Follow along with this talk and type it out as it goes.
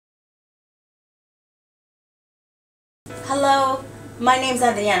Hello, my name's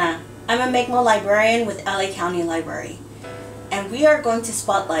Adriana. I'm a MCMO librarian with LA County Library, and we are going to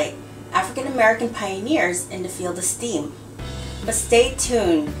spotlight African American pioneers in the field of STEAM. But stay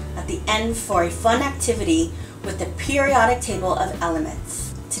tuned at the end for a fun activity with the periodic table of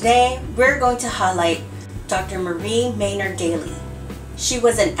elements. Today, we're going to highlight Dr. Maynard Daly. She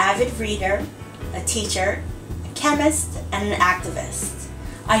was an avid reader, a teacher, a chemist, and an activist.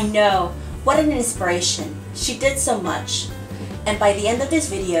 I know, what an inspiration. She did so much. And by the end of this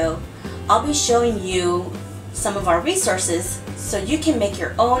video, I'll be showing you some of our resources so you can make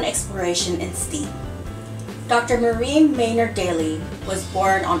your own exploration in STEAM. Dr. Maynard Daly was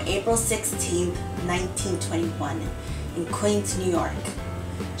born on April 16, 1921 in Queens, New York.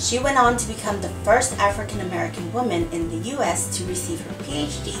 She went on to become the first African American woman in the U.S. to receive her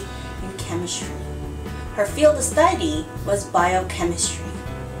PhD in chemistry. Her field of study was biochemistry.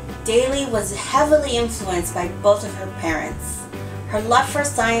 Daly was heavily influenced by both of her parents, her love for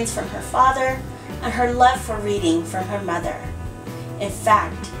science from her father and her love for reading from her mother. In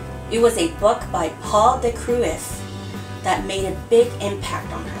fact, it was a book by Paul de Cruyff that made a big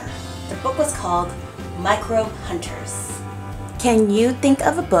impact on her. The book was called Microbe Hunters. Can you think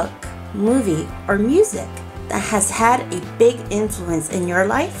of a book, movie, or music that has had a big influence in your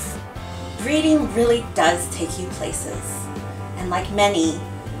life? Reading really does take you places, and like many,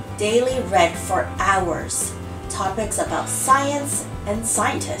 Daly read for hours topics about science and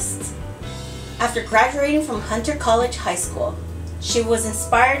scientists. After graduating from Hunter College High School, she was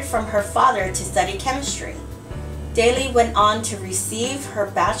inspired from her father to study chemistry. Daly went on to receive her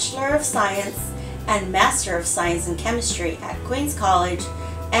Bachelor of Science and Master of Science in Chemistry at Queens College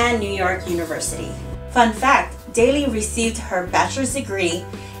and New York University. Fun fact, Daly received her bachelor's degree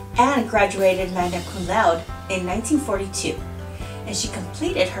and graduated magna cum laude in 1942. And she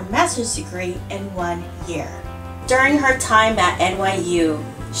completed her master's degree in 1 year. During her time at NYU,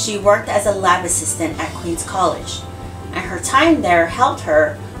 she worked as a lab assistant at Queens College, and her time there helped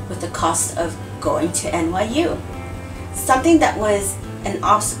her with the cost of going to NYU, something that was an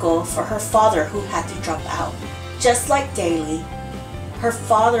obstacle for her father, who had to drop out. Just like Daly, her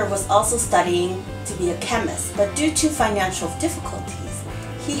father was also studying to be a chemist, but due to financial difficulties,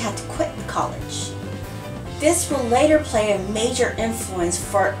 he had to quit college. This will later play a major influence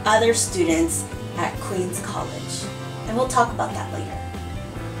for other students at Queens College, and we'll talk about that later.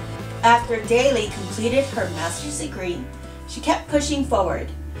 After Daly completed her master's degree, she kept pushing forward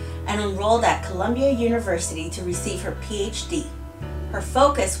and enrolled at Columbia University to receive her PhD. Her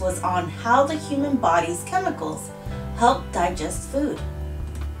focus was on how the human body's chemicals help digest food.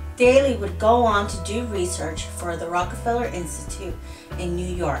 Daly would go on to do research for the Rockefeller Institute in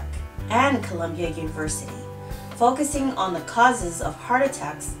New York and Columbia University, focusing on the causes of heart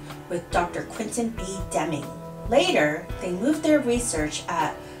attacks with Dr. Quentin B. Deming. Later, they moved their research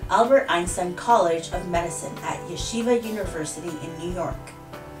at Albert Einstein College of Medicine at Yeshiva University in New York.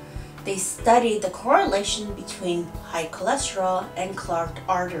 They studied the correlation between high cholesterol and clogged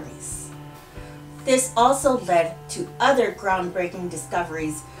arteries. This also led to other groundbreaking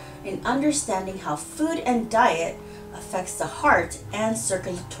discoveries in understanding how food and diet affects the heart and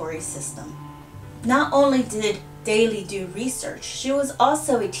circulatory system. Not only did Daly do research, she was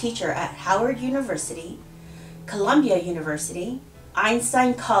also a teacher at Howard University, Columbia University,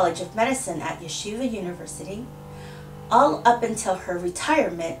 Einstein College of Medicine at Yeshiva University, all up until her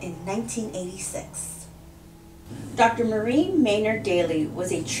retirement in 1986. Dr. Maynard Daly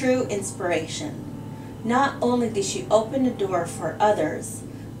was a true inspiration. Not only did she open the door for others,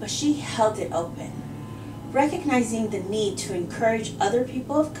 but she held it open. Recognizing the need to encourage other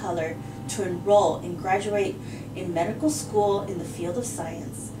people of color to enroll and graduate in medical school in the field of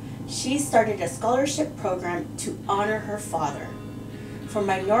science, she started a scholarship program to honor her father for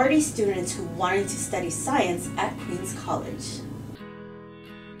minority students who wanted to study science at Queens College.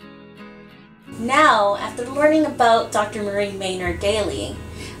 Now, after learning about Dr. Maynard Daly,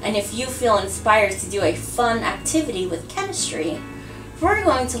 and if you feel inspired to do a fun activity with chemistry, we're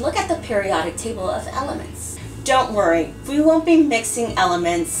going to look at the periodic table of elements. Don't worry, we won't be mixing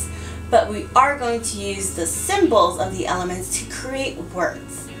elements, but we are going to use the symbols of the elements to create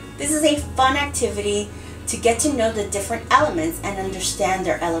words. This is a fun activity to get to know the different elements and understand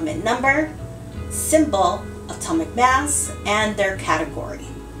their element number, symbol, atomic mass, and their category.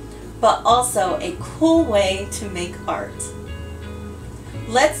 But also a cool way to make art.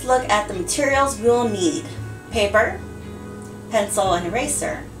 Let's look at the materials we'll need. Paper, pencil and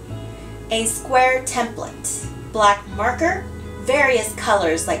eraser, a square template, black marker, various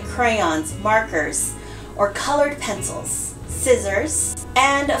colors like crayons, markers, or colored pencils, scissors,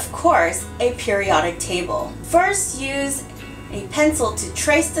 and of course a periodic table. First, use a pencil to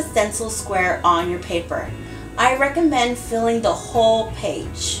trace the stencil square on your paper. I recommend filling the whole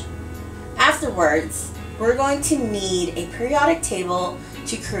page. Afterwards, we're going to need a periodic table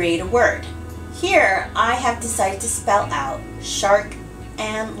to create a word. Here, I have decided to spell out shark,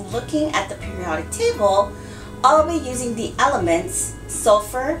 and looking at the periodic table, I'll be using the elements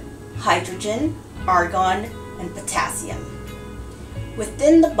sulfur, hydrogen, argon, and potassium.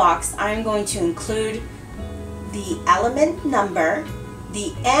 Within the box, I'm going to include the element number,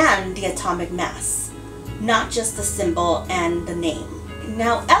 and the atomic mass, not just the symbol and the name.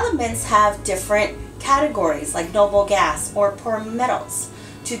 Now, elements have different categories like noble gas or poor metals.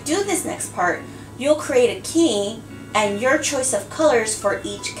 To do this next part, you'll create a key and your choice of colors for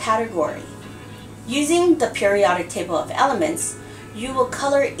each category. Using the periodic table of elements, you will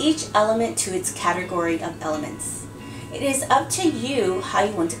color each element to its category of elements. It is up to you how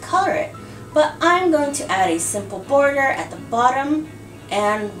you want to color it, but I'm going to add a simple border at the bottom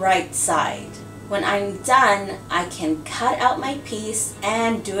and right side. When I'm done, I can cut out my piece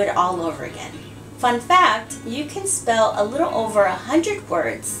and do it all over again. Fun fact, you can spell a little over 100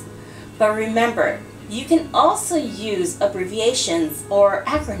 words, but remember, you can also use abbreviations or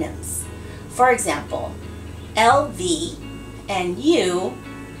acronyms. For example, LV and U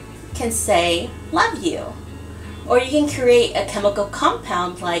can say love you, or you can create a chemical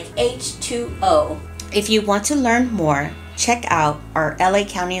compound like H2O. If you want to learn more, check out our LA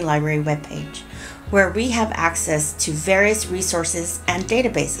County Library webpage, where we have access to various resources and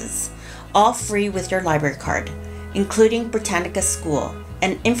databases, all free with your library card, including Britannica School,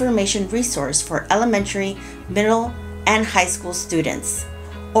 an information resource for elementary, middle, and high school students,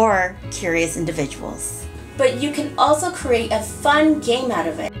 or curious individuals. But you can also create a fun game out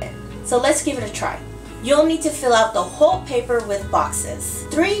of it, so let's give it a try. You'll need to fill out the whole paper with boxes.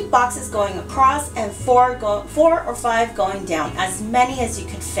 3 boxes going across and 4 or 5 going down, as many as you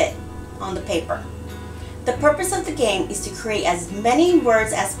can fit on the paper. The purpose of the game is to create as many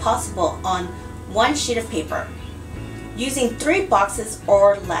words as possible on one sheet of paper, using 3 boxes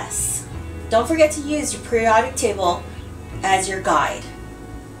or less. Don't forget to use your periodic table as your guide.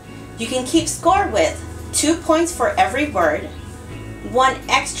 You can keep score with 2 points for every word, 1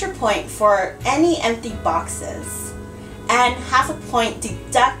 extra point for any empty boxes, and half a point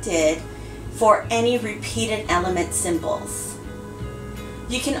deducted for any repeated element symbols.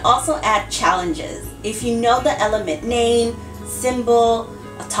 You can also add challenges if you know the element name, symbol,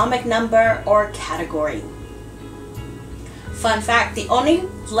 atomic number, or category. Fun fact, the only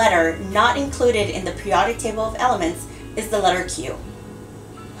letter not included in the periodic table of elements is the letter Q.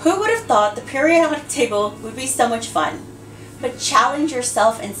 Who would have thought the periodic table would be so much fun? But challenge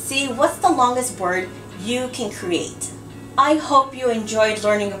yourself and see what's the longest word you can create. I hope you enjoyed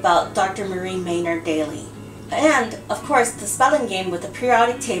learning about Dr. Marie Maynard Daly. And, of course, the spelling game with the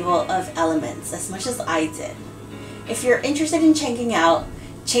periodic table of elements, as much as I did. If you're interested in checking out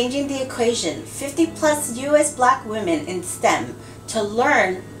Changing the Equation, 50+ U.S. Black Women in STEM, to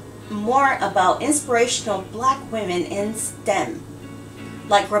learn more about inspirational Black women in STEM,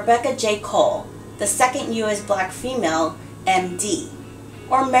 like Rebecca J. Cole, the second U.S. Black female MD,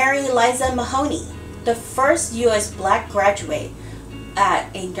 or Mary Eliza Mahoney, the first U.S. Black graduate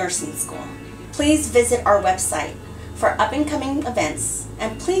at a nursing school. Please visit our website for up-and-coming events,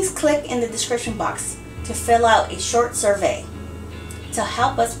 and please click in the description box to fill out a short survey to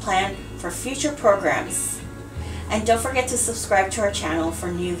help us plan for future programs. And don't forget to subscribe to our channel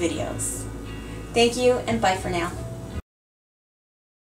for new videos. Thank you, and bye for now.